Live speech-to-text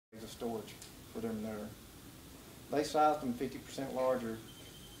storage for their manure. They sized them 50% larger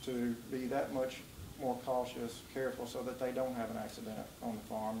to be that much more cautious, careful, so that they don't have an accident on the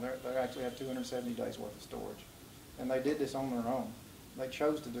farm. They actually have 270 days worth of storage. And they did this on their own. They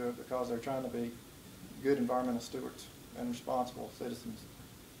chose to do it because they're trying to be good environmental stewards and responsible citizens.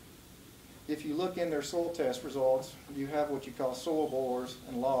 If you look in their soil test results, you have what you call soil bores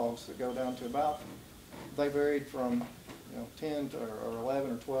and logs that go down to about, they varied from 10 to, or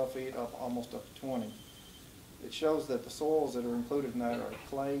 11 or 12 feet up almost up to 20. It shows that the soils that are included in that are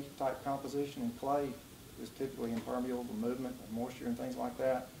clay type composition, and clay is typically impermeable to movement and moisture and things like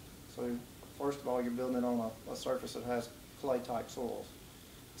that. So first of all, you're building it on a surface that has clay type soils.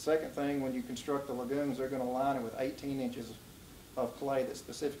 Second thing, when you construct the lagoons, they're going to line it with 18 inches of clay that's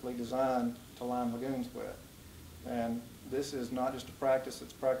specifically designed to line lagoons with. And this is not just a practice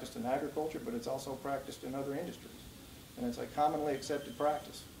that's practiced in agriculture, but it's also practiced in other industries. And it's a commonly accepted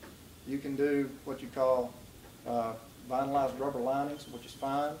practice. You can do what you call vinylized rubber linings, which is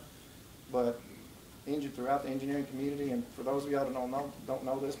fine, but throughout the engineering community, and for those of y'all that don't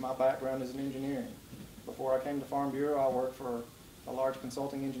know this, my background is in engineering. Before I came to Farm Bureau, I worked for a large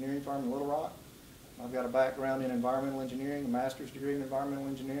consulting engineering firm in Little Rock. I've got a background in environmental engineering, a master's degree in environmental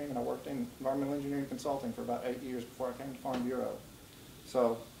engineering, and I worked in environmental engineering consulting for about 8 years before I came to Farm Bureau.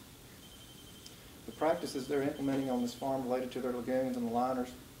 So the practices they're implementing on this farm related to their lagoons and the liners,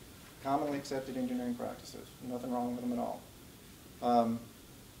 commonly accepted engineering practices. Nothing wrong with them at all.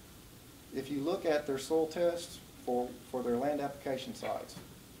 If you look at their soil tests for their land application sites,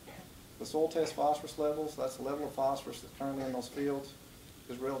 the soil test phosphorus levels, that's the level of phosphorus that's currently in those fields,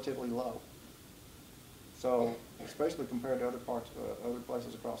 is relatively low. So, especially compared to other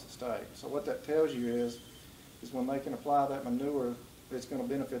places across the state. So what that tells you is when they can apply that manure, it's going to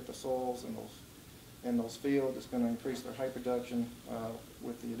benefit the soils and those fields. It's going to increase their hay production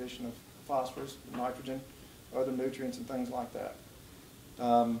with the addition of phosphorus, nitrogen, other nutrients, and things like that.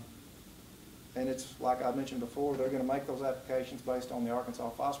 And it's like I mentioned before, they're going to make those applications based on the Arkansas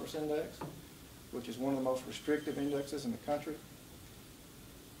Phosphorus Index, which is one of the most restrictive indexes in the country.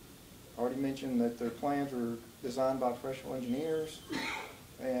 I already mentioned that their plans were designed by professional engineers,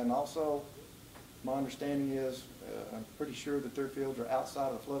 and also my understanding is, I'm pretty sure that their fields are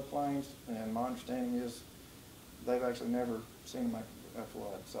outside of the floodplains, and my understanding is they've actually never seen a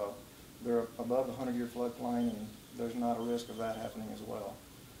flood. So they're above the 100-year floodplain, and there's not a risk of that happening as well.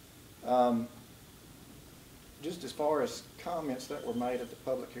 Just as far as comments that were made at the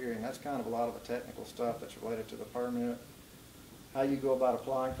public hearing, that's kind of a lot of the technical stuff that's related to the permit, how you go about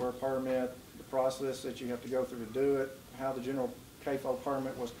applying for a permit, the process that you have to go through to do it, how the general CAFO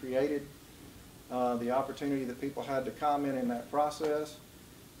permit was created, the opportunity that people had to comment in that process.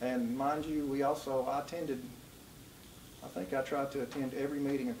 And mind you, I think I tried to attend every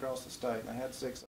meeting across the state, and I had 6